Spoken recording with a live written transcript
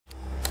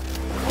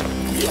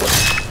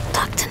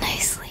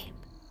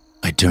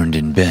turned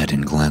in bed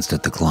and glanced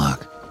at the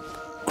clock,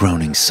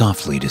 groaning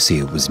softly to see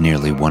it was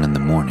nearly 1 in the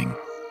morning.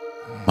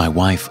 My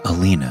wife,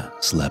 Alina,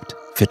 slept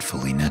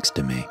fitfully next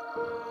to me.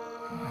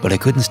 But I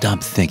couldn't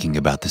stop thinking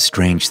about the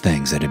strange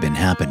things that had been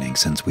happening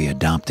since we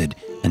adopted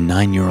a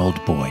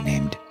 9-year-old boy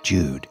named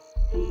Jude.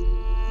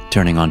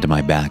 Turning onto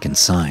my back and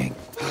sighing,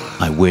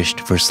 I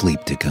wished for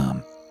sleep to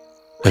come.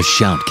 A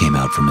shout came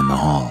out from in the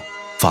hall,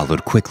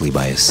 followed quickly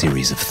by a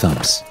series of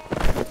thumps.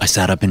 I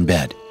sat up in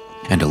bed,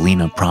 and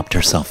Alina propped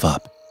herself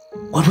up.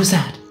 "What was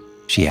that?"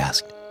 she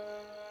asked.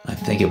 "I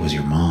think it was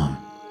your mom,"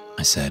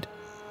 I said,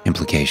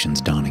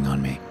 implications dawning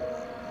on me.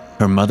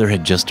 Her mother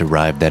had just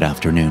arrived that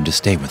afternoon to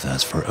stay with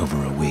us for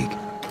over a week.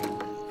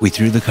 We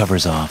threw the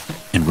covers off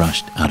and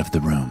rushed out of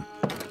the room.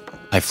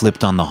 I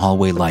flipped on the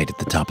hallway light at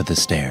the top of the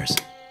stairs,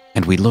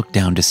 and we looked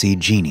down to see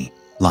Jeannie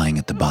lying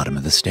at the bottom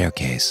of the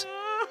staircase.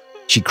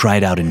 She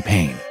cried out in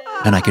pain,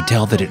 and I could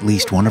tell that at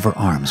least one of her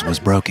arms was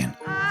broken.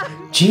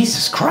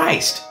 "Jesus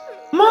Christ!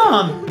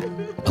 Mom!"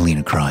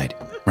 Alina cried,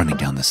 running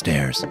down the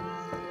stairs.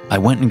 I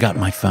went and got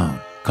my phone,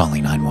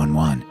 calling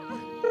 911.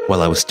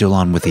 While I was still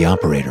on with the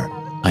operator,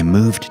 I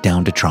moved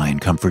down to try and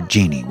comfort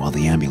Jeannie while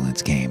the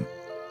ambulance came.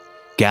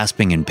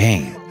 Gasping in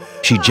pain,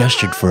 she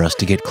gestured for us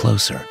to get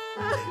closer.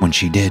 When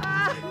she did,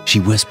 she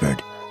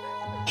whispered,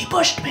 "He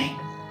pushed me.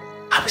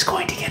 I was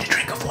going to get a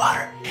drink of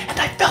water, and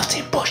I felt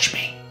him push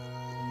me."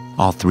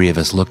 All three of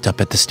us looked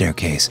up at the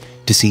staircase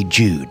to see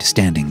Jude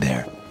standing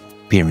there,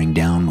 peering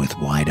down with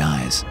wide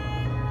eyes.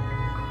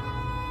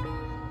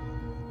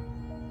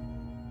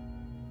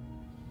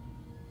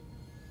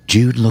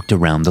 Jude looked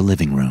around the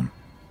living room,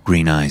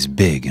 green eyes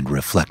big and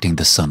reflecting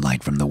the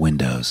sunlight from the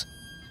windows.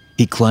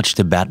 He clutched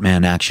a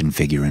Batman action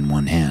figure in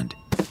one hand.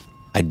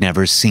 I'd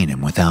never seen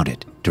him without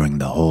it during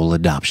the whole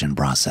adoption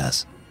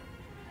process.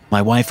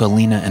 My wife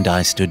Alina and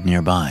I stood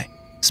nearby,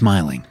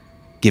 smiling,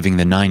 giving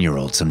the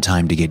 9-year-old some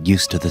time to get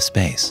used to the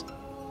space.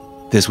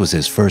 This was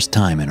his first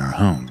time in our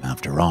home,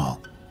 after all,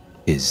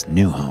 his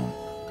new home.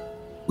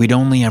 We'd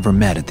only ever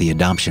met at the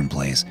adoption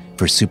place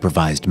for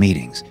supervised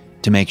meetings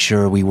to make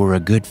sure we were a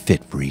good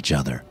fit for each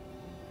other.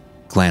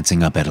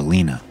 Glancing up at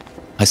Alina,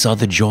 I saw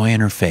the joy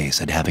in her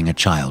face at having a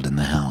child in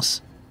the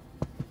house.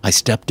 I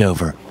stepped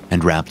over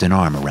and wrapped an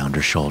arm around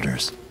her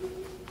shoulders.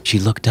 She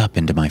looked up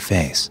into my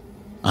face,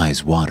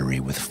 eyes watery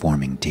with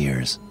forming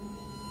tears.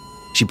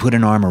 She put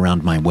an arm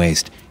around my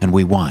waist, and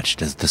we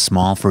watched as the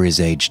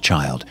small-for-his-age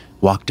child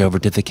walked over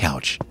to the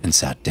couch and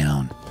sat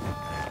down.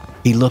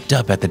 He looked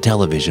up at the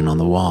television on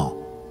the wall.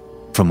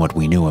 From what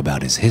we knew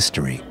about his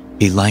history,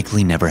 he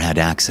likely never had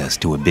access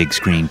to a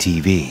big-screen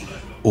TV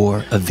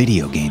or a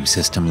video game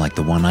system like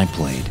the one I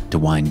played to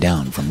wind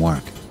down from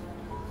work.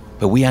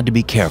 But we had to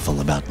be careful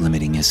about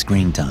limiting his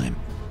screen time.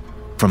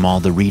 From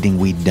all the reading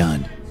we'd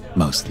done,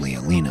 mostly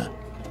Alina,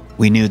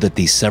 we knew that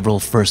these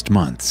several first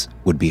months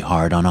would be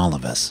hard on all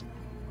of us.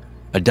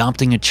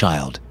 Adopting a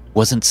child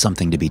wasn't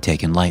something to be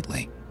taken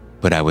lightly,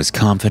 but I was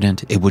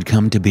confident it would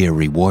come to be a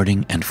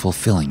rewarding and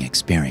fulfilling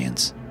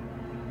experience.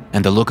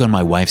 And the look on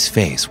my wife's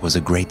face was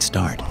a great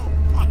start.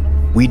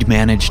 We'd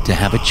managed to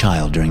have a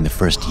child during the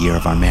first year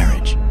of our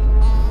marriage,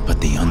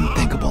 but the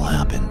unthinkable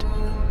happened.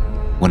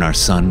 When our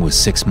son was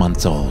 6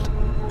 months old,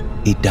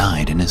 he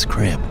died in his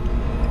crib.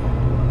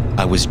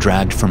 I was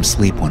dragged from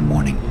sleep one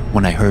morning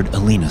when I heard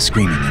Alina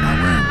screaming in our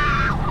room.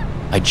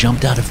 I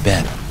jumped out of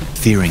bed,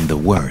 fearing the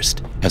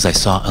worst, as I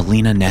saw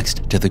Alina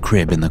next to the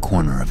crib in the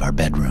corner of our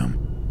bedroom.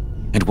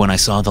 And when I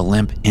saw the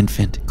limp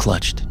infant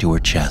clutched to her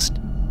chest,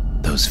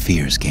 those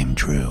fears came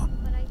true.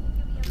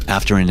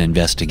 After an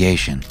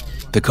investigation,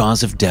 the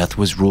cause of death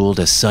was ruled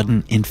as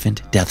sudden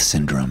infant death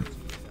syndrome.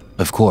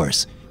 Of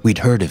course, we'd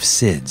heard of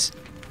SIDS,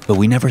 but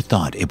we never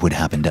thought it would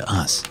happen to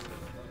us.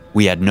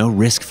 We had no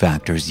risk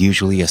factors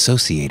usually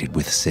associated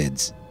with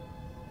SIDS.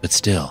 But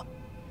still,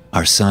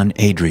 our son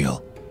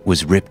Adriel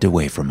was ripped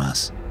away from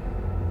us.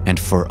 And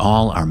for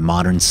all our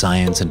modern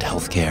science and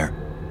healthcare,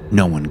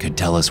 no one could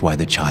tell us why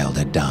the child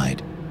had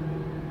died.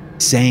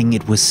 Saying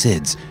it was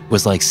SIDS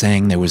was like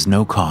saying there was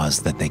no cause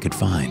that they could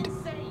find.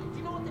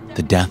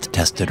 The death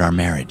tested our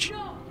marriage.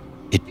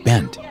 It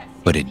bent,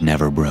 but it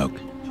never broke.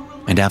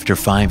 And after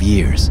 5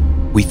 years,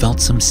 we felt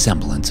some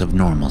semblance of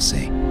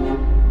normalcy.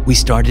 We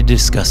started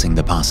discussing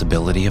the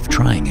possibility of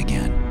trying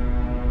again.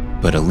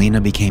 But Alina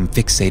became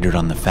fixated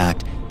on the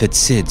fact that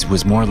SIDS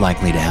was more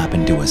likely to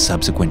happen to a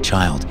subsequent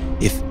child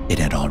if it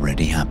had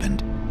already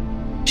happened.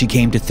 She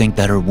came to think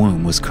that her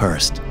womb was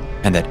cursed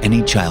and that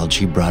any child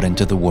she brought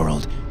into the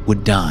world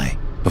would die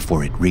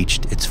before it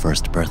reached its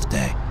first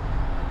birthday.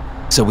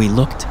 So we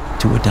looked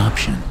to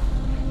adoption,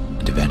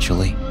 and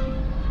eventually,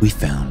 we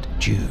found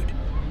Jude.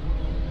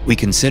 We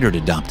considered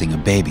adopting a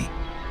baby,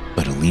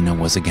 but Alina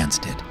was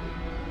against it.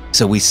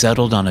 So we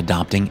settled on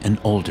adopting an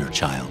older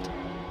child,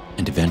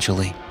 and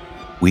eventually,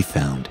 we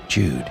found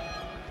Jude.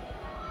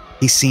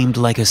 He seemed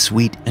like a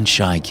sweet and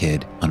shy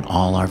kid on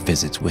all our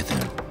visits with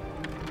him.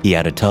 He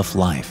had a tough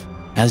life,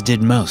 as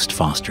did most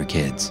foster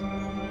kids.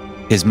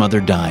 His mother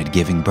died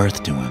giving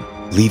birth to him,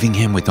 leaving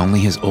him with only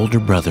his older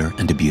brother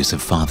and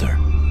abusive father.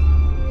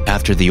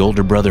 After the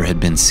older brother had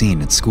been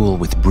seen at school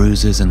with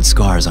bruises and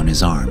scars on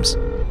his arms,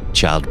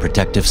 Child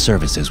Protective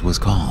Services was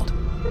called.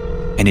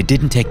 And it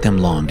didn't take them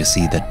long to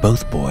see that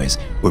both boys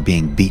were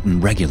being beaten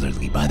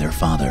regularly by their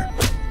father.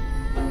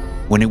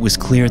 When it was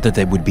clear that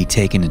they would be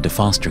taken into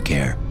foster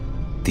care,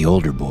 the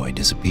older boy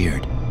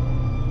disappeared.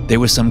 There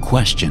was some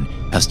question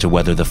as to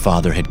whether the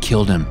father had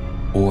killed him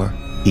or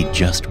he'd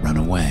just run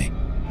away.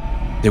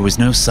 There was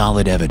no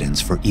solid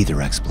evidence for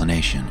either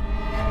explanation.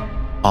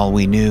 All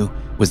we knew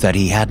was that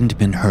he hadn't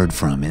been heard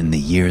from in the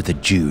year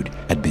that Jude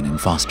had been in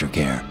foster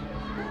care.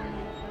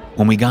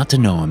 When we got to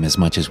know him as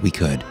much as we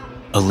could,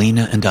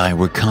 Alina and I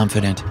were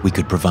confident we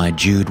could provide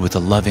Jude with a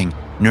loving,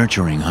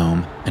 nurturing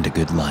home and a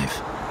good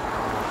life.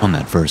 On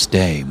that first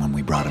day when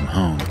we brought him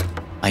home,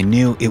 I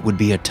knew it would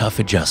be a tough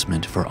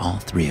adjustment for all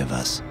three of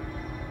us.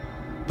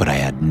 But I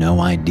had no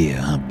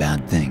idea how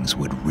bad things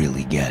would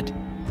really get.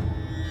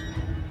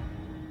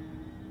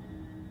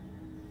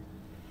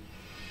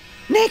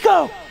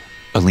 Nico!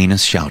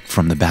 Alina's shout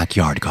from the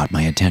backyard caught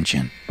my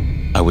attention.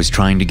 I was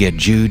trying to get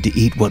Jude to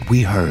eat what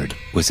we heard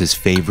was his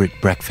favorite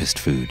breakfast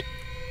food,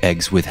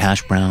 eggs with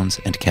hash browns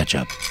and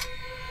ketchup.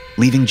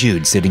 Leaving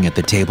Jude sitting at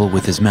the table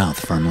with his mouth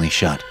firmly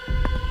shut,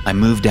 I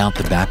moved out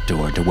the back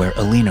door to where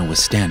Alina was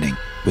standing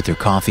with her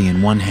coffee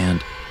in one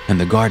hand and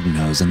the garden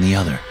hose in the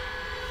other.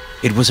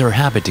 It was her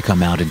habit to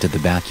come out into the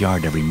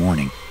backyard every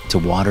morning to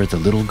water the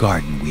little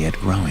garden we had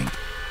growing.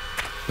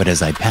 But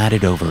as I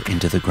padded over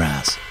into the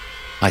grass,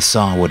 I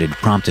saw what had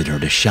prompted her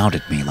to shout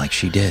at me like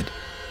she did.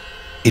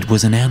 It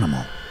was an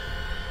animal,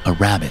 a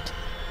rabbit.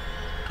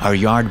 Our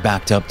yard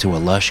backed up to a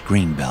lush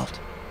green belt,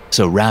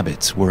 so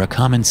rabbits were a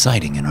common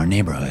sighting in our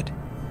neighborhood.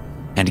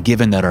 And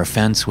given that our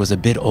fence was a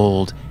bit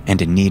old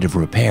and in need of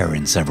repair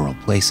in several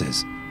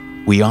places,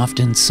 we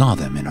often saw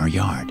them in our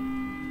yard.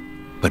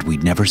 But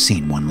we'd never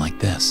seen one like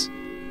this.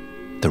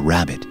 The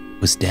rabbit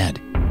was dead.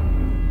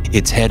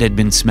 Its head had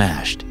been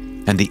smashed,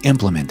 and the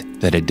implement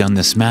that had done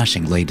the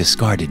smashing lay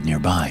discarded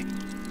nearby.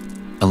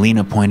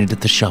 Alina pointed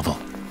at the shovel.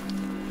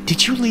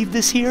 Did you leave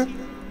this here?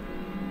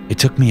 It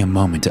took me a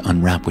moment to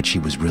unwrap what she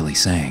was really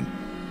saying,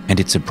 and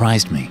it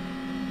surprised me.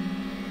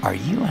 Are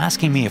you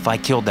asking me if I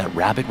killed that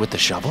rabbit with the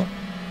shovel?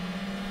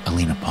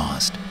 Alina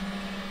paused.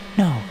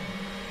 No,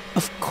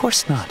 of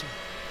course not.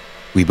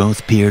 We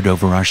both peered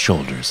over our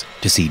shoulders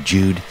to see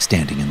Jude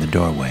standing in the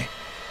doorway,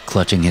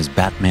 clutching his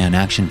Batman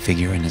action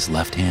figure in his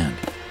left hand.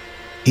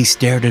 He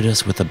stared at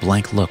us with a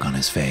blank look on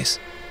his face.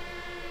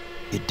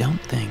 You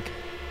don't think...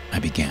 I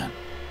began.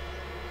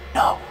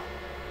 No,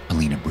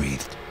 Alina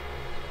breathed.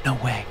 no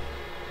way.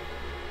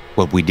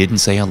 What we didn't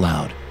say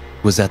aloud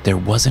was that there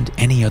wasn't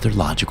any other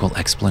logical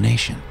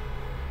explanation.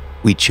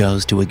 We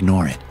chose to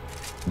ignore it,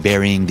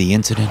 burying the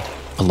incident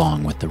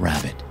along with the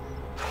rabbit.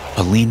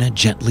 Alina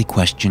gently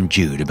questioned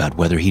Jude about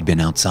whether he'd been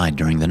outside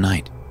during the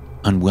night,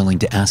 unwilling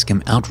to ask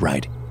him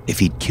outright if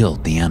he'd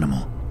killed the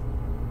animal.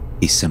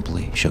 He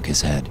simply shook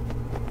his head.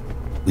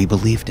 We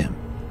believed him.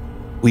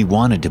 We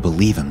wanted to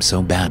believe him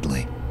so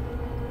badly.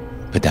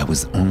 But that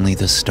was only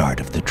the start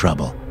of the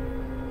trouble.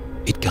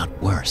 It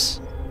got worse.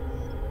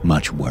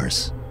 Much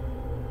worse.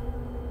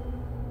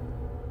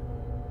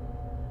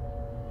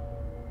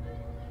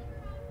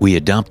 We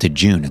adopted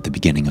June at the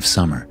beginning of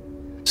summer,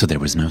 so there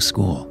was no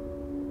school.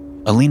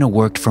 Alina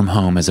worked from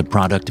home as a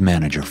product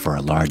manager for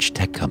a large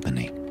tech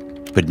company.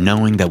 But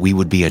knowing that we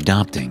would be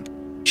adopting,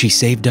 she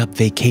saved up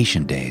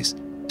vacation days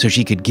so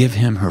she could give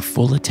him her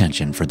full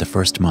attention for the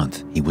first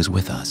month he was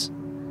with us.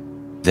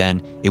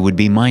 Then it would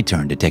be my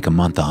turn to take a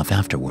month off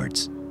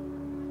afterwards.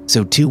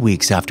 So 2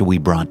 weeks after we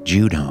brought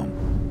Jude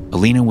home,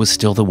 Alina was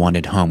still the one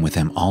at home with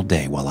him all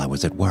day while I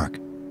was at work.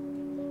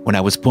 When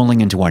I was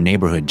pulling into our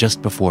neighborhood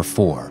just before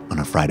 4 on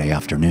a Friday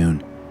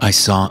afternoon, I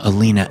saw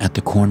Alina at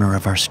the corner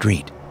of our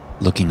street,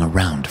 looking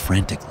around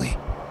frantically.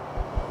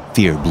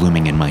 Fear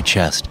blooming in my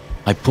chest,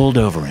 I pulled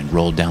over and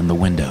rolled down the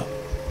window.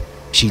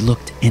 She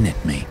looked in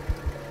at me,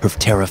 her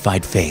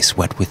terrified face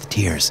wet with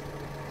tears.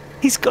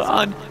 He's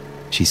gone,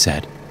 she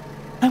said.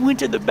 I went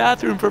to the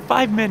bathroom for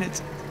 5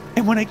 minutes,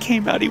 and when I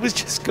came out, he was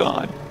just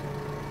gone.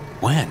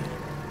 When?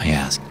 I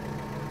asked.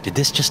 Did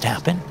this just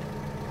happen?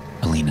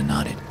 Alina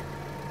nodded.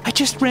 I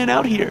just ran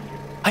out here.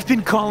 I've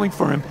been calling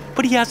for him,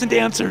 but he hasn't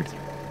answered.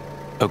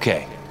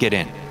 Okay, get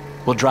in.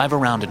 We'll drive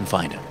around and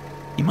find him.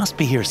 He must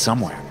be here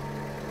somewhere.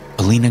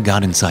 Alina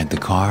got inside the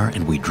car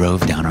and we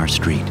drove down our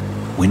street,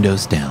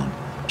 windows down,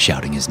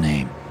 shouting his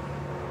name.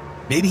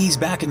 Maybe he's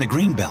back in the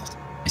greenbelt,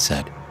 I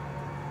said.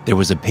 There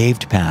was a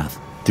paved path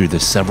through the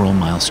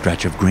several-mile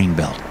stretch of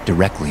greenbelt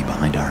directly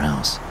behind our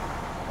house.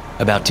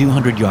 About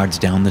 200 yards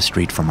down the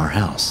street from our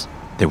house,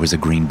 there was a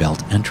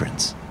greenbelt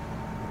entrance,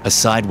 a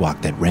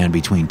sidewalk that ran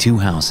between 2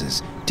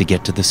 houses to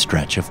get to the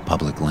stretch of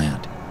public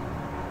land.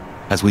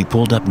 As we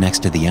pulled up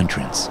next to the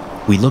entrance,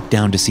 we looked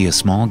down to see a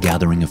small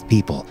gathering of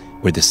people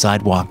where the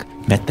sidewalk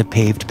met the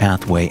paved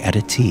pathway at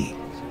a T.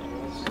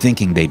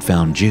 Thinking they'd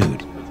found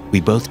Jude,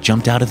 we both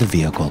jumped out of the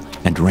vehicle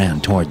and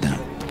ran toward them.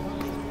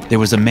 There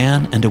was a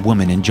man and a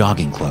woman in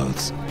jogging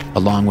clothes,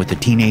 along with a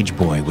teenage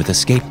boy with a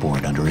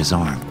skateboard under his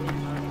arm.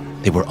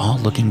 They were all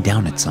looking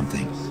down at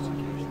something.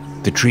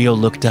 The trio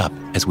looked up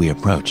as we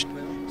approached.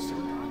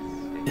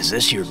 Is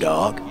this your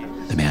dog?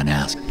 The man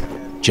asked,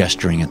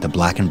 gesturing at the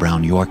black and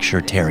brown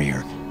Yorkshire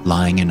Terrier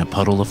lying in a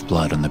puddle of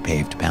blood on the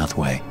paved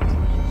pathway.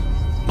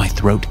 My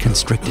throat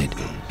constricted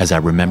as I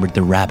remembered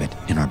the rabbit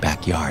in our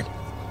backyard,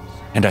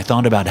 and I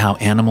thought about how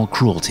animal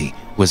cruelty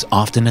was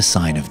often a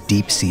sign of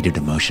deep-seated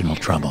emotional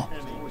trouble.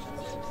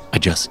 I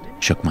just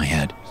shook my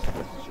head,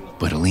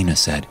 but Alina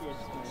said,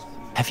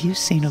 Have you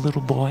seen a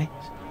little boy?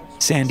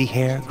 Sandy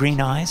hair, green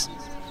eyes,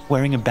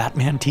 wearing a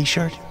Batman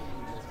t-shirt?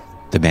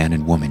 The man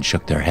and woman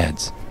shook their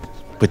heads,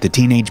 but the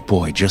teenage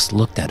boy just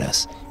looked at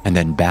us and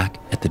then back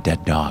at the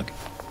dead dog.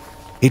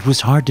 It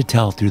was hard to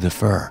tell through the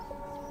fur,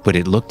 but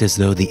it looked as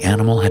though the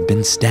animal had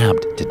been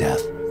stabbed to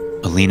death.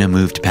 Alina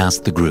moved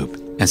past the group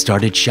and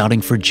started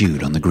shouting for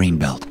Jude on the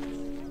greenbelt.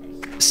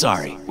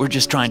 Sorry, we're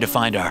just trying to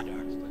find our...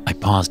 I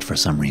paused for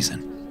some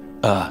reason.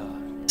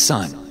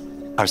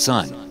 son. Our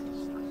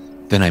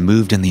son. Then I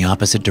moved in the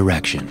opposite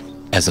direction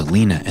as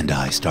Alina and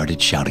I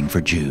started shouting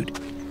for Jude.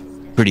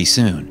 Pretty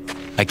soon,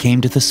 I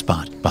came to the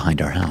spot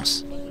behind our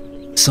house.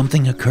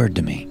 Something occurred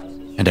to me,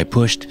 and I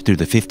pushed through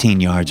the 15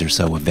 yards or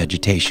so of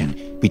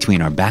vegetation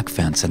between our back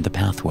fence and the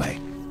pathway.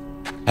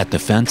 At the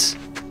fence,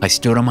 I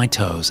stood on my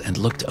toes and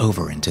looked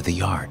over into the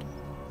yard.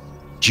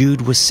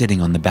 Jude was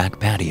sitting on the back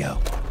patio,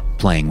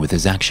 playing with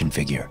his action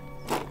figure.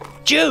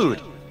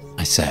 Jude!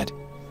 I said.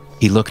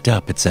 He looked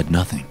up but said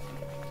nothing.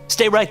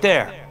 Stay right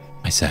there,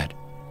 I said.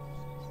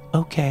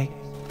 Okay,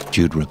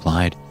 Jude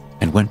replied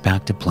and went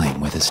back to playing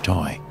with his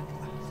toy.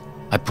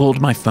 I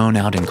pulled my phone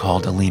out and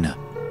called Alina,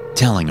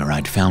 telling her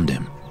I'd found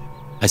him.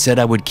 I said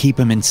I would keep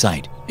him in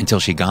sight until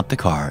she got the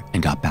car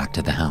and got back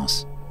to the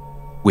house.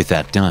 With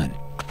that done,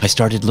 I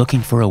started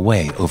looking for a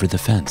way over the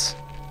fence.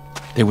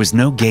 There was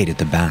no gate at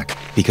the back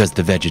because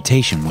the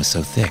vegetation was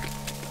so thick.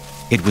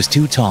 It was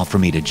too tall for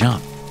me to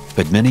jump,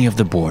 but many of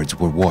the boards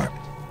were warped,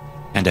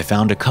 and I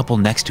found a couple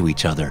next to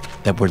each other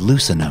that were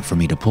loose enough for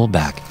me to pull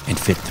back and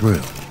fit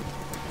through.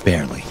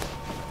 Barely.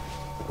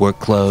 Work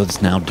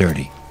clothes now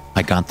dirty,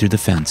 I got through the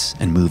fence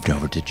and moved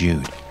over to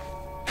Jude.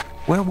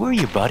 Where were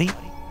you, buddy?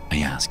 I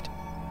asked.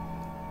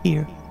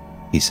 Here,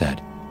 He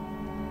said.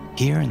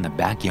 here in the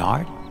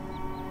backyard?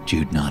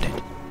 Jude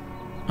nodded.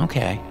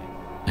 Okay,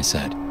 I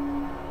said.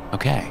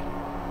 Okay.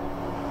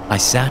 I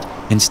sat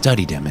and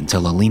studied him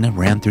until Alina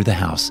ran through the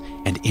house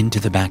and into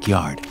the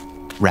backyard,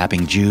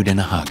 wrapping Jude in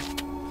a hug.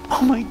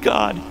 Oh my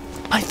God,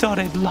 I thought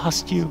I'd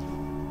lost you.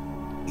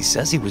 He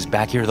says he was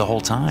back here the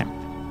whole time,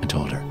 I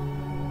told her.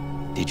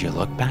 Did you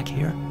look back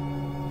here?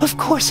 Of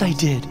course I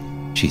did,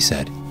 She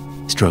said,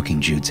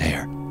 stroking Jude's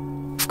hair.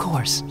 of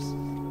course.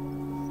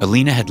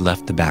 Alina had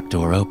left the back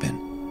door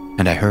open,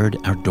 and I heard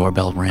our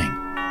doorbell ring.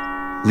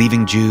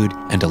 Leaving Jude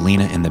and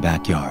Alina in the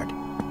backyard,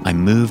 I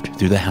moved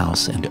through the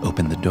house and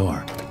opened the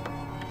door.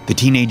 The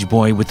teenage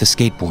boy with the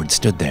skateboard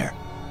stood there.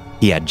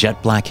 He had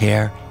jet black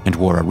hair and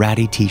wore a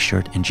ratty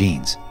t-shirt and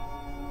jeans.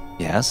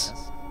 Yes?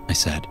 I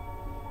said,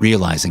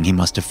 realizing he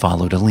must have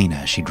followed Alina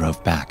as she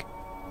drove back.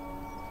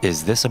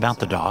 Is this about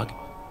the dog?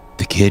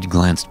 The kid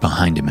glanced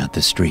behind him at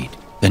the street,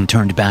 then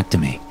turned back to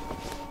me.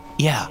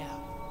 Yeah.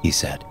 He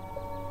said.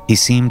 He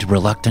seemed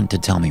reluctant to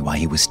tell me why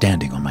he was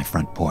standing on my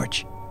front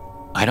porch.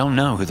 I don't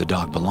know who the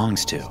dog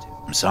belongs to.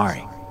 I'm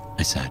sorry.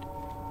 I said.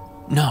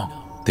 No.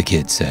 The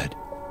kid said.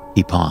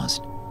 He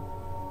paused.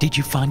 Did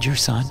you find your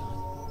son?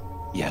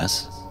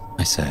 Yes,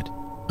 I said,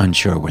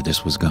 unsure where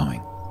this was going.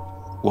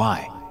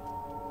 Why?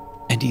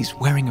 And he's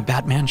wearing a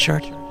Batman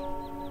shirt?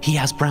 He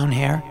has brown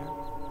hair?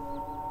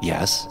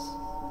 Yes.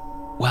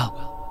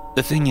 Well,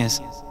 the thing is,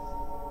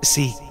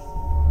 see,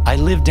 I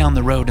live down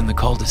the road in the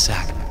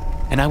cul-de-sac,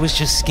 and I was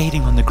just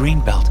skating on the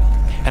greenbelt,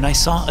 and I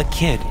saw a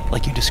kid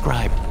like you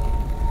described.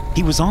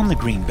 He was on the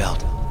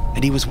greenbelt,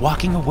 and he was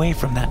walking away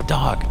from that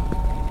dog.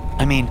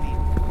 I mean,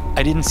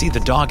 I didn't see the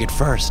dog at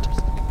first,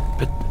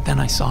 but then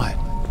I saw it,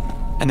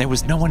 and there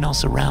was no one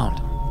else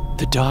around.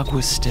 The dog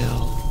was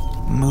still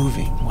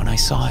moving when I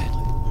saw it.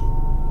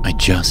 I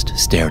just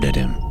stared at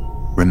him,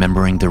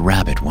 remembering the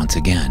rabbit once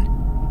again.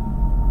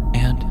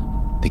 And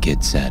The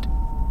kid said.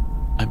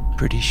 I'm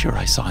pretty sure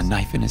I saw a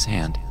knife in his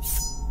hand,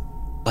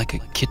 like a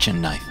kitchen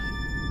knife.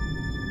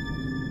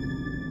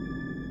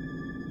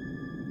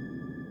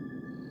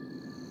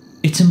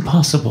 It's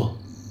impossible,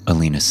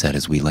 Alina said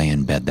as we lay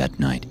in bed that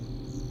night.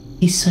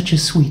 he's such a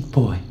sweet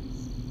boy.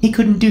 He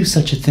couldn't do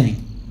such a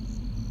thing.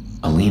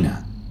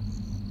 Alina,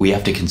 we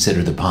have to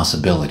consider the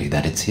possibility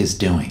that it's his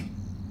doing.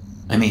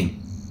 I mean,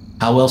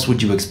 how else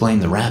would you explain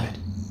the rabbit,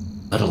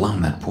 let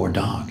alone that poor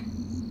dog?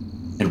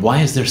 And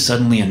why is there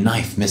suddenly a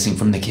knife missing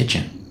from the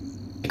kitchen?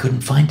 I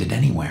couldn't find it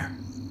anywhere.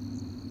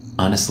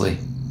 Honestly,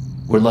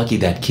 we're lucky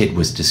that kid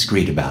was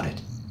discreet about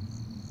it.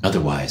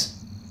 Otherwise,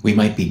 we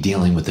might be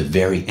dealing with a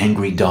very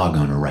angry dog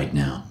owner right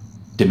now,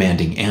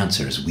 demanding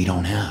answers we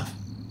don't have.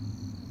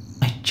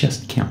 I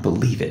just can't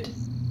believe it.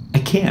 I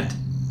can't.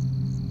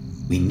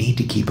 We need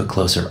to keep a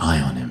closer eye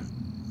on him.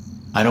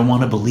 I don't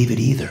want to believe it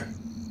either,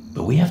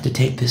 but we have to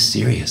take this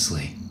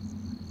seriously.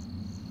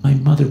 My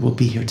mother will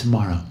be here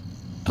tomorrow,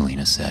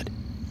 Alina said.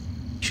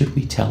 Should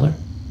we tell her?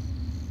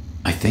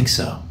 I think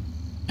so.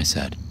 I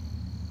said.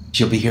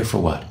 She'll be here for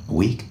what, a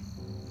week?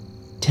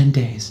 10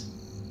 days.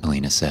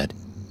 Alina said.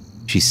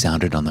 She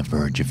sounded on the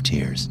verge of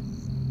tears.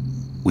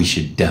 We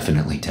should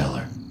definitely tell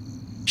her.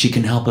 She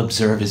can help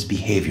observe his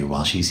behavior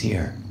while she's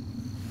here.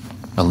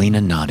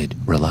 Alina nodded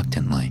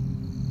reluctantly.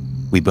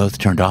 We both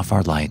turned off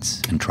our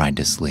lights and tried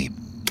to sleep.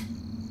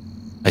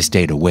 I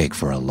stayed awake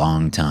for a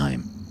long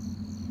time.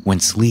 When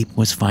sleep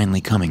was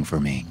finally coming for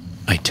me,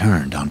 I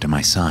turned onto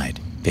my side,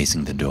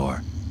 facing the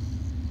door.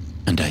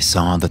 And I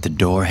saw that the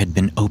door had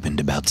been opened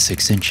about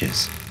 6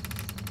 inches.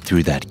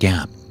 Through that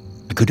gap,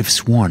 I could have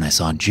sworn I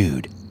saw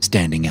Jude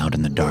standing out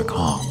in the dark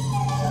hall,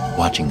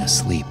 watching us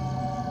sleep.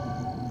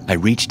 I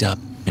reached up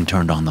and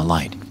turned on the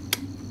light,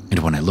 and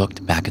when I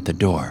looked back at the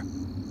door,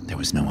 there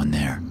was no one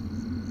there.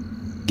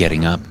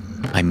 Getting up,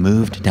 I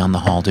moved down the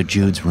hall to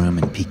Jude's room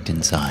and peeked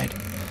inside.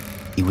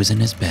 He was in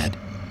his bed,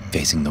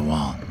 facing the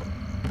wall.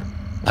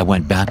 I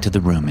went back to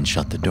the room and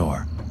shut the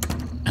door,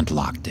 and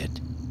locked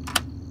it.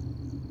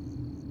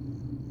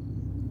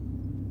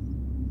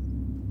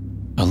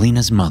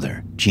 Alina's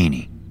mother,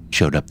 Jeannie,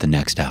 showed up the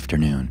next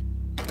afternoon.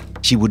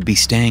 She would be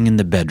staying in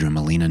the bedroom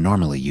Alina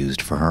normally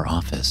used for her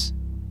office.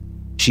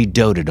 She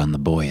doted on the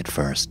boy at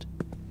first,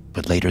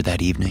 but later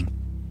that evening,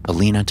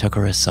 Alina took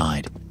her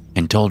aside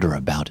and told her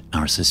about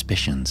our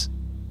suspicions.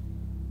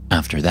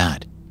 After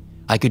that,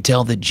 I could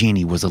tell that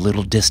Jeannie was a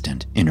little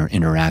distant in her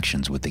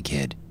interactions with the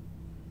kid,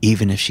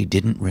 even if she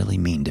didn't really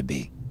mean to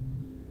be.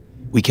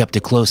 We kept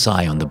a close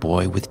eye on the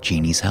boy with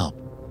Jeannie's help,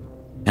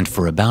 and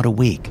for about a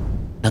week,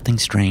 nothing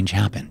strange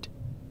happened.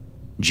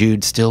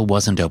 Jude still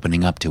wasn't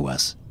opening up to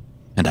us,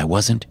 and I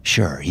wasn't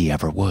sure he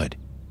ever would.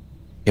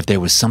 If there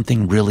was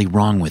something really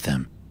wrong with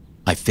him,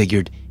 I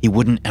figured he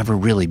wouldn't ever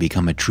really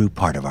become a true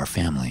part of our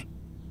family.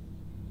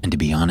 And to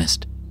be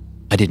honest,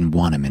 I didn't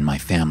want him in my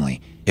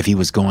family if he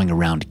was going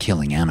around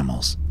killing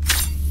animals.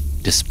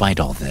 Despite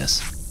all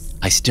this,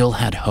 I still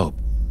had hope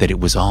that it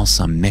was all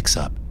some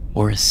mix-up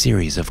or a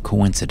series of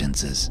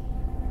coincidences.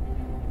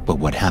 But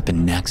what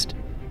happened next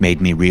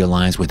made me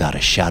realize without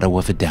a shadow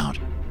of a doubt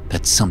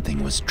that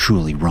something was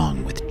truly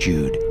wrong with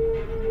Jude.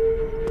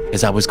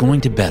 As I was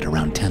going to bed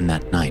around 10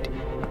 that night,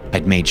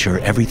 I'd made sure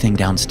everything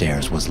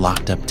downstairs was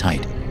locked up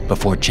tight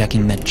before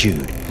checking that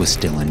Jude was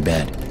still in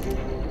bed.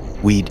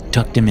 We'd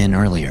tucked him in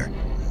earlier,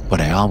 but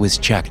I always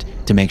checked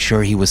to make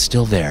sure he was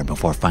still there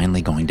before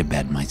finally going to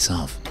bed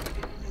myself.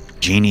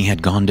 Jeannie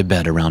had gone to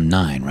bed around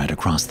 9 right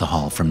across the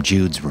hall from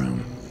Jude's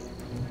room.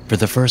 For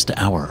the first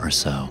hour or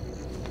so,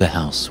 the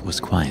house was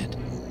quiet.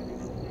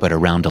 But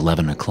around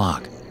 11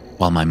 o'clock,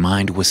 while my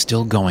mind was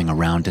still going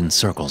around in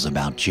circles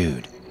about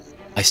Jude,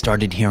 I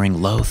started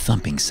hearing low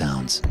thumping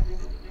sounds.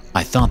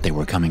 I thought they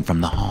were coming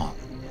from the hall.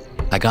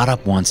 I got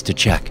up once to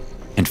check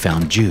and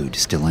found Jude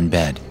still in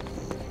bed.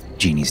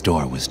 Jeannie's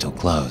door was still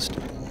closed.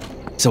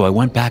 So I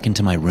went back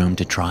into my room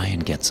to try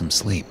and get some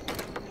sleep.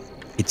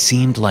 It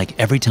seemed like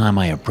every time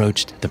I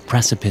approached the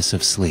precipice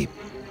of sleep,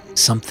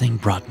 something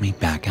brought me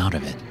back out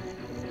of it.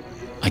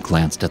 I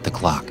glanced at the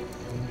clock,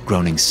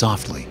 groaning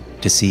softly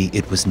to see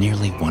it was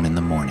nearly 1 in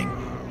the morning.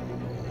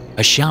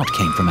 A shout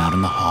came from out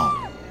in the hall,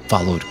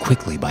 followed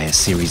quickly by a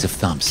series of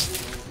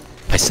thumps.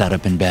 I sat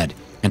up in bed,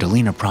 and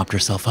Alina propped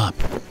herself up.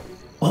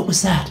 What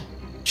was that?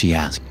 She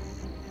asked.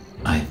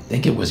 I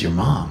think it was your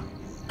mom,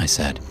 I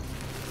said.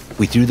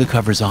 We threw the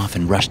covers off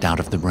and rushed out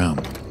of the room.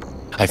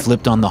 I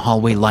flipped on the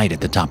hallway light at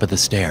the top of the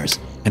stairs,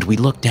 and we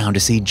looked down to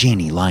see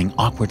Jeannie lying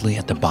awkwardly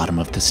at the bottom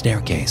of the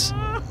staircase.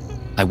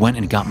 I went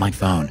and got my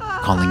phone,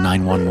 calling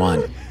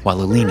 911,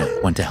 while Alina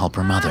went to help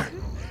her mother.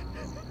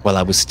 While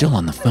I was still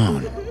on the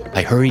phone,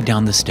 I hurried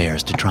down the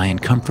stairs to try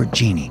and comfort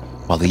Jeannie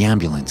while the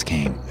ambulance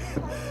came.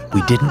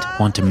 We didn't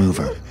want to move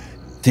her,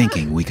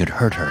 thinking we could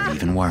hurt her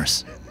even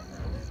worse.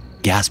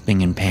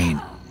 Gasping in pain,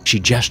 she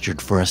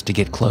gestured for us to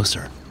get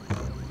closer.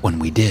 When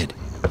we did,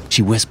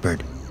 she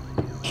whispered,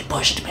 He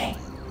pushed me.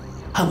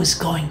 I was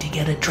going to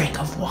get a drink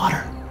of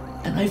water,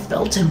 and I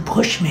felt him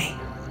push me.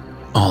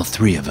 All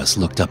 3 of us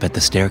looked up at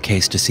the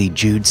staircase to see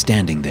Jude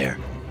standing there,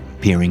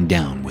 peering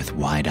down with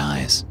wide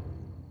eyes.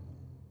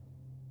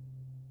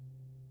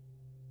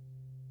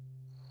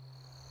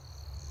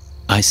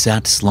 I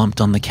sat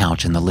slumped on the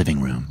couch in the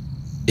living room,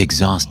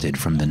 exhausted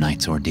from the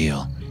night's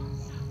ordeal.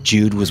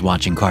 Jude was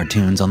watching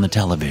cartoons on the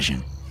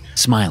television,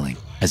 smiling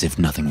as if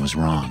nothing was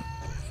wrong.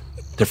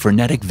 The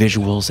frenetic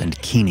visuals and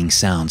keening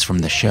sounds from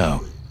the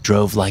show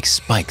drove like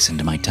spikes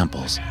into my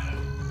temples.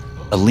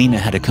 Alina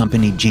had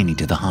accompanied Jeannie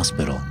to the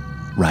hospital,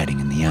 riding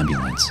in the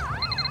ambulance.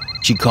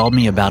 She called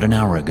me about an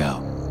hour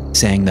ago,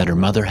 saying that her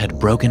mother had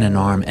broken an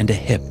arm and a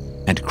hip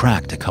and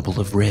cracked a couple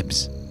of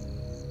ribs.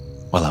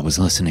 While I was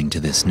listening to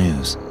this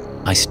news,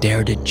 I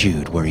stared at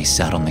Jude where he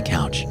sat on the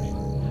couch.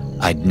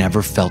 I'd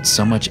never felt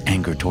so much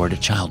anger toward a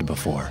child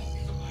before.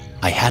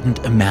 I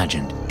hadn't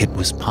imagined it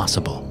was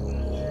possible.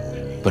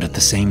 But at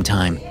the same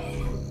time,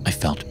 I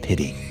felt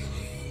pity.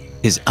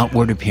 His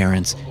outward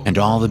appearance and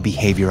all the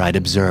behavior I'd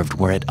observed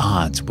were at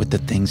odds with the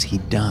things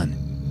he'd done.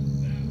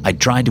 I'd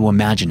tried to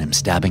imagine him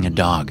stabbing a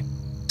dog,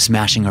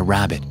 smashing a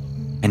rabbit,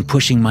 and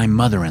pushing my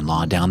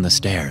mother-in-law down the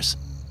stairs,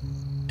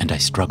 and I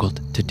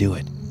struggled to do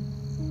it.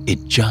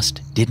 It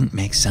just didn't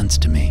make sense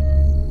to me.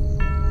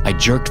 I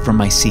jerked from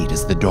my seat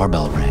as the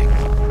doorbell rang.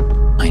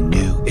 I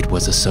knew it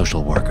was a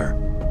social worker.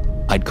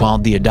 I'd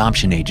called the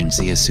adoption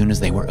agency as soon as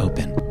they were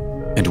open.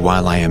 And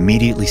while I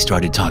immediately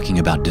started talking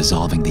about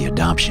dissolving the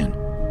adoption,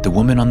 the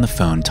woman on the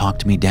phone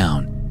talked me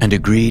down and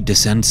agreed to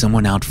send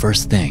someone out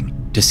first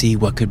thing to see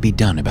what could be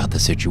done about the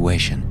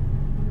situation.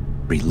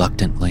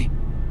 Reluctantly,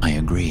 I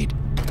agreed.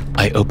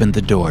 I opened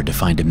the door to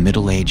find a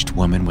middle-aged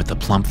woman with a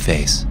plump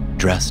face,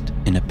 dressed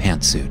in a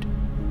pantsuit.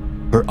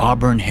 Her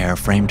auburn hair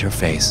framed her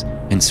face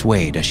and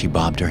swayed as she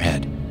bobbed her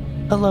head.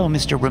 Hello,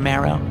 Mr.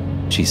 Romero,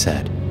 She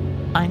said.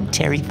 I'm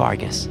Terry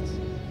Vargas.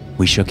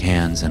 We shook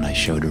hands and I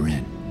showed her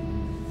in.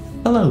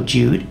 Hello,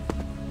 Jude.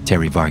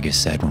 Terry Vargas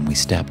said when we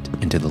stepped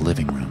into the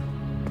living room.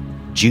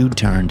 Jude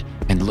turned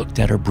and looked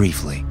at her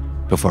briefly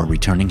before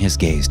returning his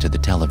gaze to the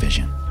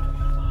television.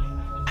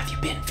 Have you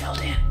been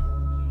filled in?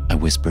 I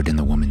whispered in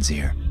the woman's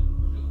ear.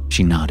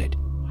 She nodded.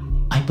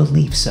 I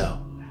believe so.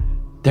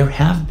 There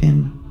have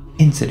been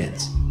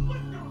incidents,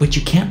 but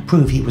you can't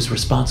prove he was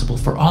responsible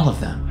for all of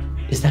them.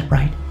 Is that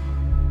right?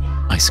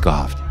 I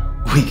scoffed.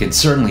 We could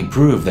certainly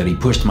prove that he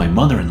pushed my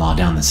mother-in-law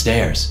down the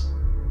stairs.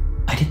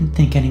 I didn't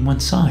think anyone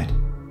saw it,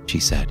 She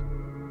said.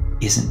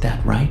 Isn't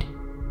that right?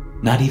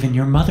 Not even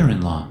your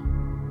mother-in-law.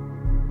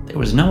 There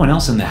was no one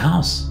else in the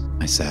house,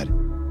 I said.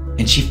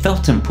 and she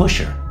felt him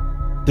push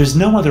her. There's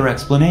no other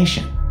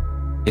explanation.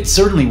 It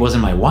certainly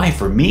wasn't my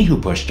wife or me who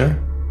pushed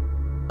her.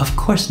 Of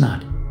course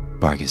not.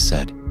 Vargas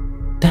said.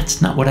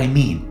 That's not what I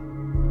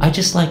mean. I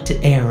just like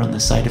to err on the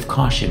side of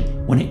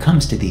caution when it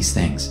comes to these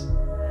things.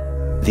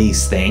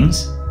 These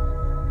things?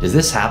 Does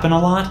this happen a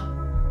lot?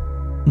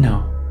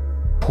 No.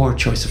 Poor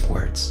choice of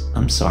words.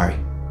 I'm sorry.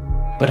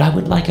 But I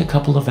would like a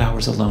couple of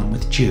hours alone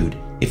with Jude,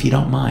 if you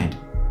don't mind.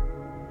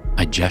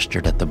 I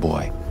gestured at the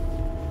boy.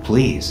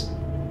 Please,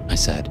 I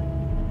said.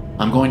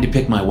 I'm going to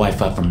pick my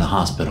wife up from the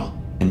hospital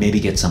and maybe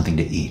get something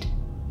to eat,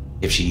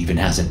 if she even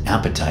has an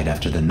appetite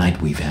after the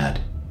night we've had.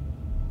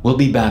 We'll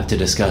be back to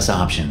discuss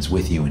options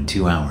with you in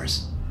 2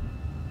 hours.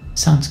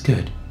 Sounds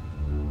good.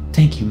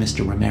 Thank you,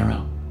 Mr.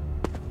 Romero.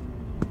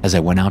 As I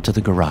went out to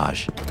the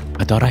garage,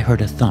 I thought I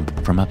heard a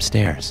thump from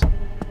upstairs.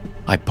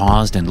 I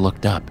paused and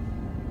looked up,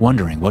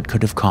 wondering what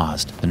could have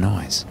caused the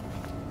noise.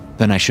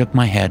 Then I shook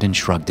my head and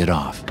shrugged it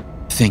off,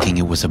 thinking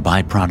it was a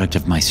byproduct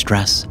of my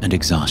stress and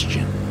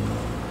exhaustion.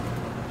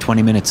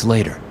 20 minutes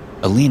later,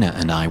 Alina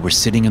and I were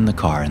sitting in the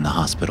car in the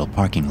hospital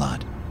parking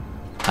lot.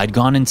 I'd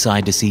gone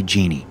inside to see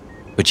Jeannie,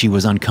 but she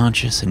was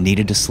unconscious and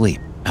needed to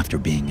sleep after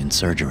being in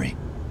surgery.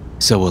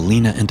 So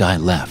Alina and I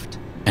left,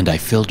 and I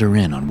filled her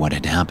in on what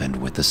had happened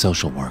with the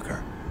social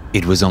worker.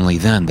 It was only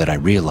then that I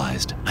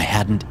realized I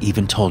hadn't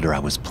even told her I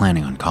was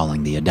planning on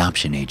calling the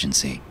adoption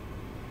agency.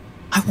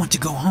 I want to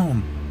go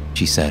home,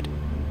 She said,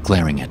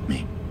 glaring at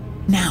me.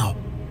 now.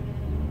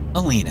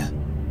 Alina,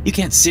 you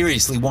can't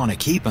seriously want to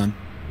keep him.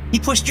 He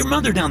pushed your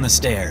mother down the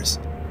stairs.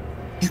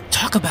 You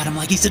talk about him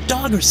like he's a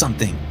dog or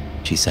something.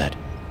 She said.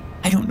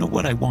 I don't know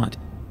what I want,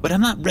 but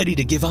I'm not ready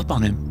to give up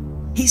on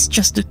him. He's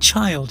just a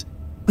child.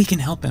 We can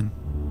help him.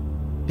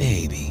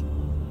 Baby,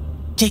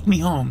 take me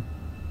home.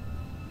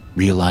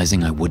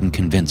 Realizing I wouldn't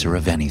convince her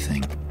of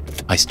anything,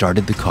 I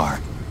started the car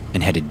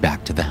and headed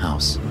back to the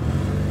house.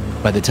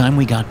 By the time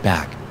we got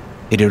back,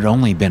 it had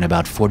only been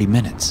about 40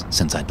 minutes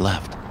since I'd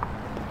left.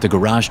 The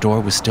garage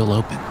door was still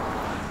open.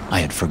 I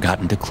had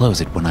forgotten to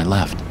close it when I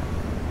left,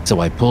 so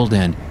I pulled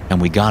in and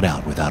we got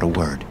out without a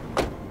word.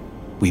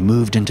 We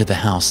moved into the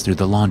house through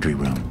the laundry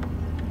room.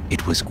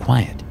 It was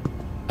quiet.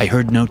 I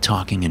heard no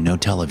talking and no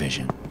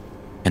television.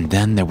 And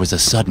then there was a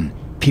sudden,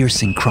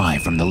 piercing cry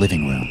from the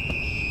living room.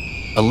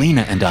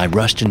 Alina and I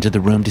rushed into the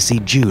room to see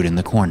Jude in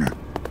the corner,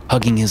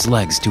 hugging his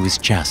legs to his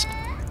chest,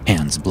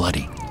 hands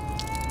bloody.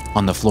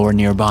 On the floor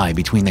nearby,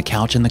 between the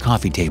couch and the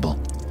coffee table,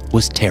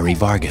 was Terry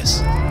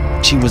Vargas.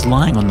 She was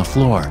lying on the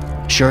floor,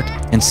 shirt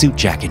and suit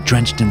jacket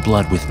drenched in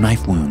blood with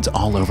knife wounds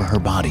all over her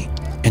body.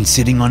 And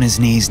sitting on his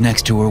knees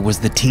next to her was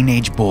the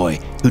teenage boy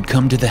who'd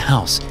come to the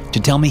house to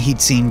tell me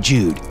he'd seen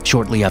Jude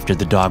shortly after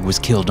the dog was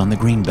killed on the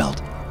Greenbelt.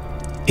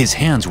 His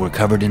hands were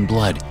covered in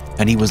blood,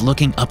 and he was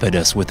looking up at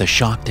us with a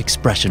shocked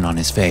expression on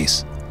his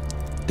face.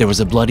 There was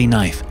a bloody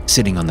knife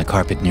sitting on the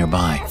carpet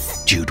nearby.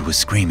 Jude was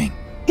screaming.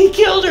 He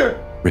killed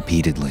her!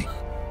 Repeatedly.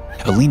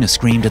 Alina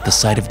screamed at the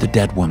sight of the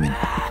dead woman,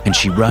 and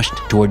she rushed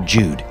toward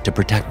Jude to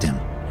protect him.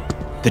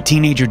 The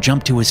teenager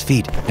jumped to his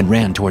feet and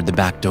ran toward the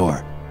back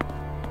door.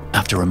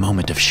 After a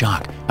moment of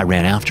shock, I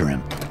ran after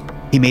him.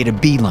 He made a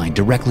beeline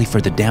directly for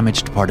the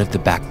damaged part of the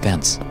back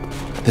fence,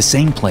 the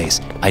same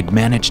place I'd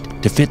managed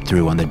to fit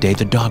through on the day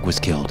the dog was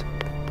killed.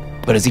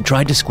 But as he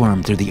tried to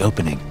squirm through the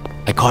opening,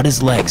 I caught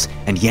his legs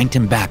and yanked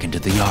him back into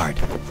the yard.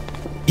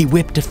 He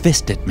whipped a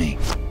fist at me,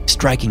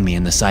 striking me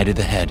in the side of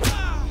the head.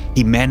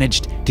 He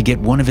managed to get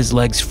one of his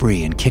legs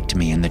free and kicked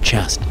me in the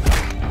chest.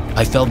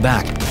 I fell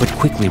back, but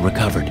quickly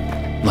recovered,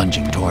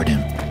 lunging toward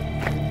him.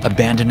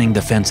 Abandoning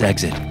the fence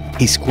exit,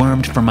 he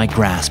squirmed from my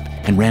grasp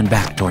and ran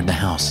back toward the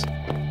house.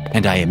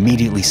 And I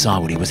immediately saw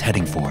what he was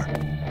heading for.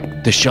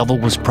 The shovel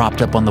was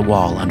propped up on the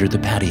wall under the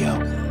patio.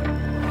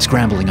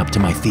 Scrambling up to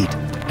my feet,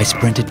 I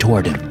sprinted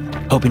toward him,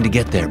 hoping to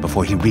get there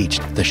before he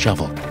reached the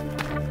shovel.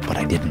 But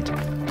I didn't.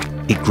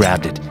 He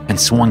grabbed it and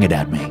swung it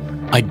at me.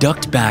 I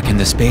ducked back and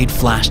the spade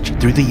flashed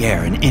through the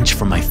air an inch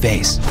from my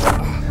face.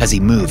 As he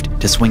moved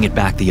to swing it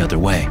back the other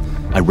way,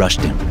 I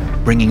rushed him,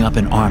 bringing up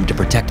an arm to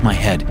protect my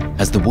head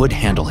as the wood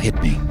handle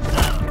hit me.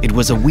 It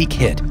was a weak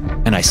hit,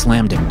 and I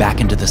slammed him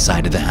back into the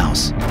side of the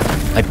house.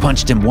 I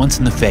punched him once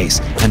in the face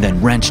and then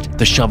wrenched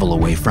the shovel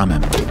away from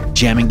him,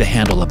 jamming the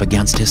handle up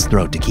against his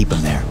throat to keep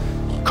him there.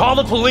 Call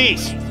the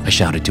police! I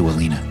shouted to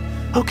Alina.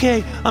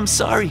 Okay, I'm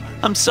sorry,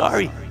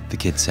 the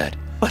kid said.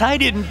 but I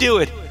didn't do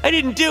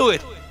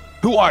it.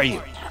 Who are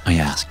you? I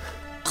asked,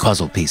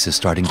 puzzle pieces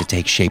starting to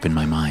take shape in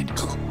my mind.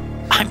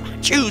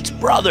 I'm Jude's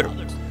brother,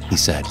 he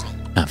said,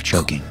 half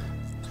choking.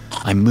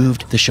 I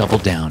moved the shovel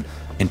down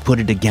and put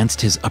it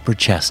against his upper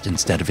chest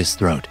instead of his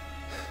throat.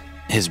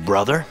 His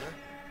brother?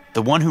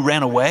 The one who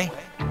ran away?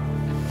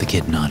 The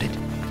kid nodded.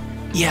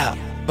 Yeah,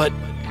 but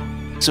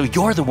so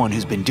you're the one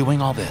who's been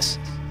doing all this.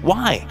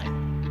 Why?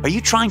 Are you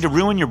trying to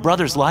ruin your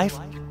brother's life?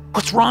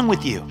 What's wrong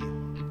with you?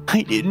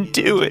 I didn't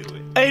do it.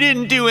 I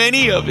didn't do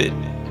any of it,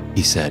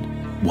 he said,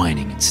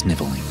 whining and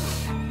sniveling.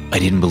 I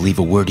didn't believe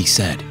a word he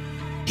said.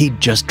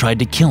 He'd just tried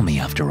to kill me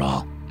after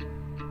all.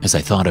 As I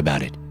thought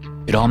about it,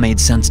 it all made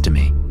sense to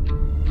me.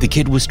 The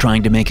kid was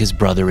trying to make his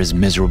brother as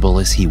miserable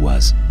as he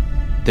was.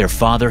 Their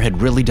father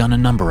had really done a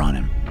number on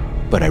him,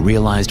 but I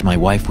realized my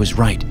wife was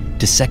right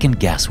to second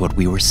guess what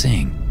we were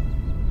seeing.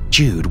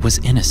 Jude was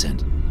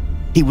innocent.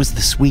 He was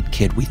the sweet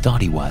kid we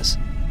thought he was.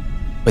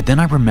 But then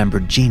I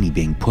remembered Jeannie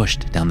being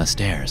pushed down the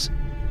stairs.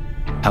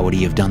 How would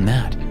he have done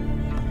that?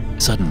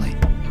 Suddenly,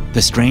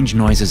 the strange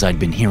noises I'd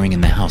been hearing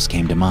in the house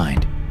came to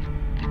mind.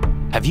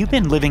 Have you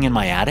been living in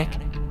my attic?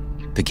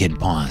 The kid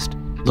paused,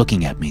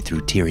 looking at me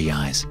through teary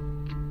eyes.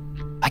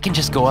 I can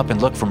just go up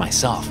and look for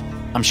myself.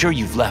 I'm sure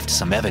you've left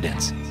some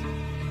evidence.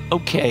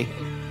 Okay,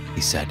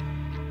 he said.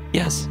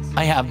 Yes,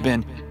 I have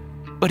been,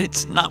 but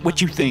it's not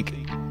what you think.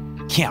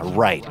 Yeah,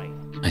 right,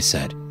 I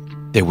said.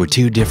 There were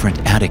 2 different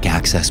attic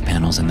access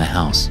panels in the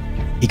house.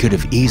 He could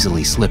have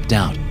easily slipped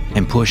out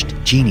and pushed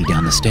Jeannie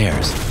down the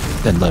stairs,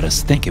 then let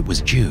us think it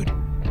was Jude.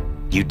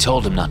 You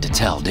told him not to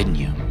tell, didn't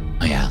you?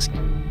 I asked.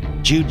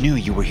 Jude knew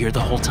you were here the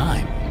whole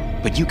time,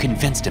 but you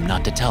convinced him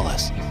not to tell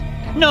us.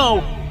 No,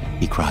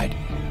 he cried.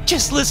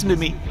 Just listen to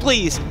me,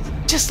 please.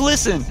 Just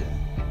listen.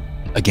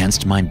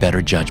 Against my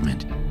better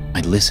judgment, I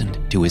listened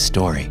to his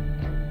story.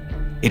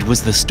 It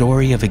was the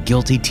story of a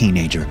guilty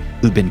teenager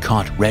who'd been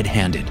caught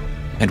red-handed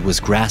and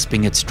was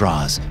grasping at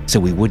straws so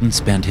he wouldn't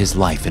spend his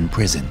life in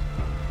prison.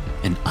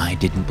 And I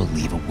didn't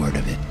believe a word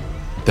of it.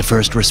 The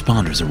first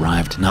responders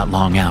arrived not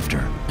long after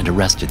and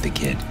arrested the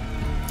kid.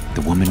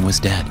 The woman was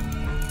dead.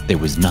 There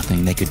was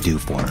nothing they could do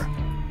for her.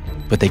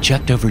 But they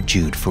checked over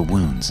Jude for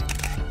wounds.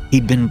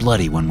 He'd been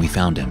bloody when we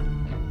found him,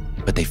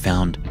 but they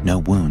found no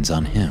wounds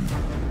on him.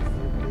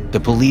 The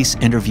police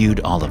interviewed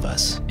all of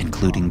us,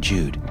 including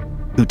Jude,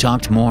 who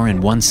talked more in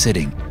one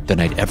sitting than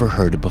I'd ever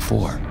heard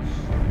before.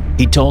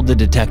 He told the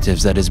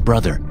detectives that his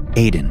brother,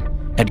 Aiden,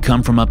 had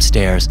come from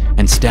upstairs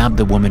and stabbed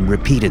the woman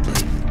repeatedly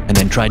and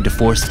then tried to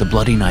force the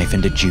bloody knife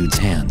into Jude's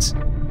hands.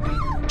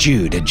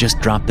 Jude had just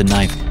dropped the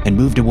knife and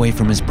moved away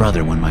from his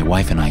brother when my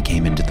wife and I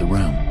came into the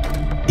room.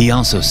 He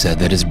also said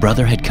that his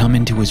brother had come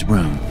into his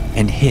room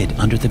and hid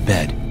under the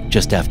bed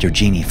just after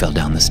Jeannie fell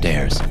down the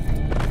stairs.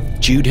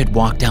 Jude had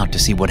walked out to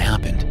see what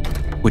happened,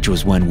 which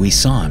was when we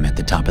saw him at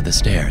the top of the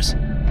stairs.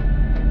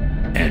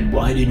 And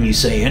why didn't you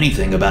say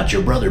anything about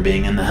your brother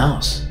being in the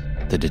house?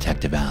 The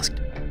detective asked.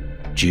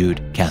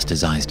 Jude cast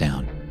his eyes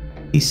down.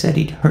 He said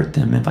he'd hurt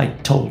them if I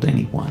told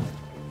anyone.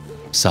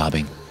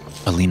 Sobbing,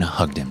 Alina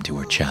hugged him to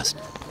her chest.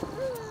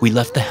 We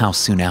left the house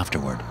soon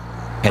afterward,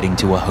 heading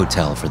to a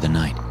hotel for the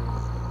night.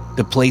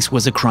 The place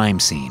was a crime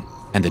scene,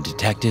 and the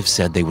detectives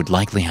said they would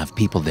likely have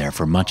people there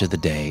for much of the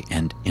day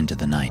and into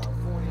the night.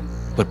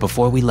 But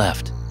before we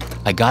left,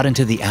 I got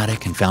into the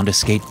attic and found a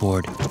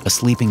skateboard, a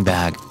sleeping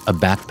bag, a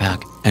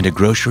backpack, and a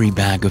grocery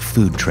bag of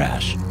food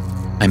trash.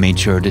 I made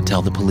sure to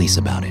tell the police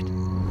about it.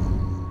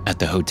 At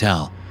the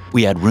hotel,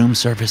 we had room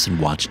service and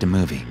watched a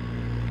movie.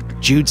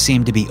 Jude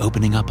seemed to be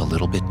opening up a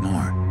little bit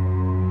more.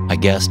 I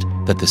guessed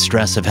that the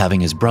stress of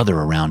having his brother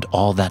around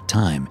all that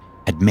time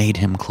had made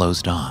him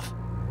closed off.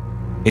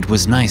 It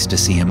was nice to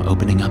see him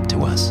opening up to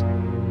us.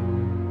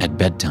 At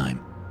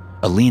bedtime,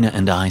 Alina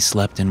and I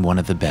slept in one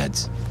of the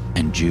beds,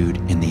 and Jude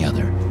in the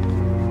other.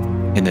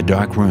 In the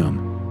dark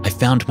room, I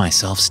found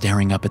myself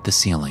staring up at the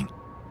ceiling,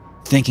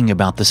 thinking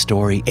about the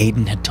story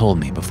Aiden had told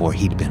me before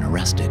he'd been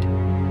arrested.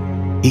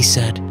 He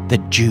said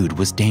that Jude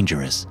was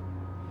dangerous.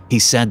 He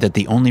said that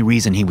the only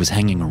reason he was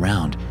hanging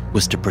around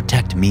was to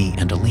protect me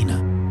and Alina.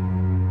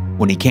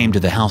 When he came to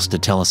the house to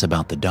tell us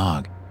about the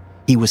dog,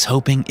 he was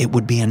hoping it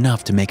would be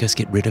enough to make us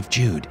get rid of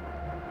Jude.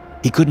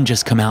 He couldn't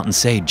just come out and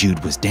say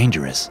Jude was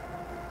dangerous.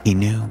 He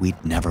knew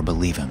we'd never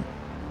believe him.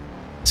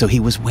 So he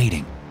was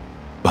waiting,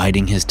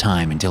 biding his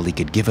time until he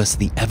could give us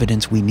the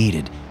evidence we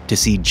needed to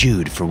see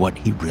Jude for what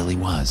he really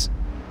was.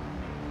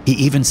 He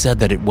even said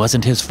that it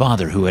wasn't his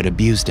father who had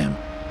abused him.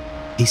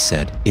 He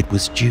said it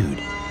was Jude.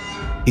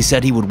 He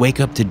said he would wake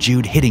up to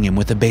Jude hitting him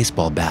with a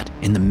baseball bat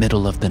in the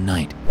middle of the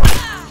night,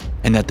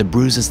 and that the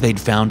bruises they'd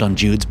found on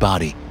Jude's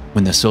body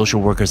when the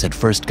social workers had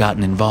first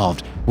gotten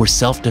involved were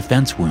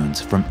self-defense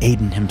wounds from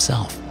Aiden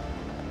himself.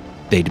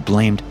 They'd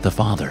blamed the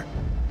father,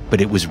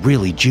 but it was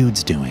really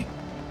Jude's doing.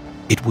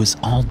 It was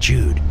all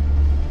Jude.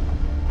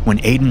 When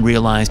Aiden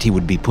realized he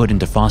would be put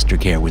into foster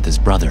care with his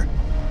brother,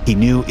 he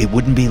knew it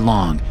wouldn't be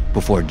long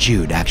before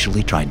Jude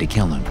actually tried to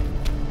kill him,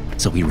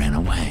 so he ran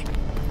away.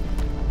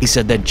 He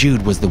said that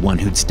Jude was the one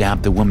who'd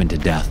stabbed the woman to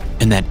death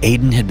and that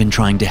Aiden had been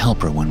trying to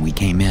help her when we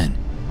came in.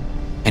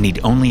 And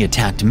he'd only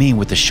attacked me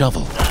with a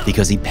shovel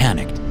because he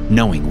panicked,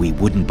 knowing we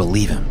wouldn't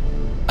believe him.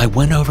 I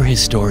went over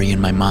his story in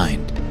my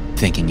mind,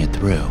 thinking it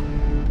through.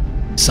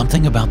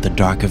 Something about the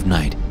dark of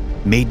night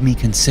made me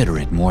consider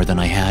it more than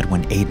I had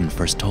when Aiden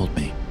first told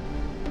me.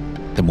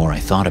 The more I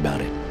thought about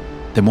it,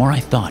 the more I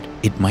thought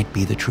it might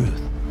be the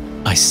truth.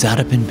 I sat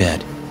up in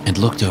bed and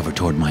looked over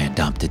toward my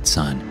adopted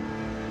son.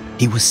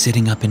 He was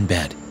sitting up in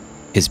bed,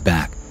 his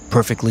back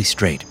perfectly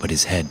straight but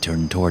his head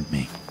turned toward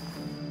me.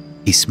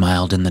 He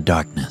smiled in the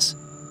darkness.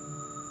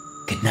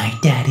 Good night,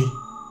 Daddy.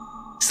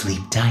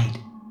 Sleep tight.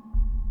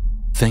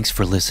 Thanks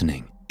for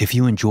listening. If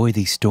you enjoy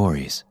these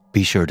stories,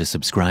 be sure to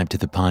subscribe to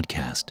the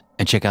podcast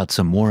and check out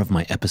some more of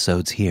my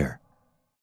episodes here.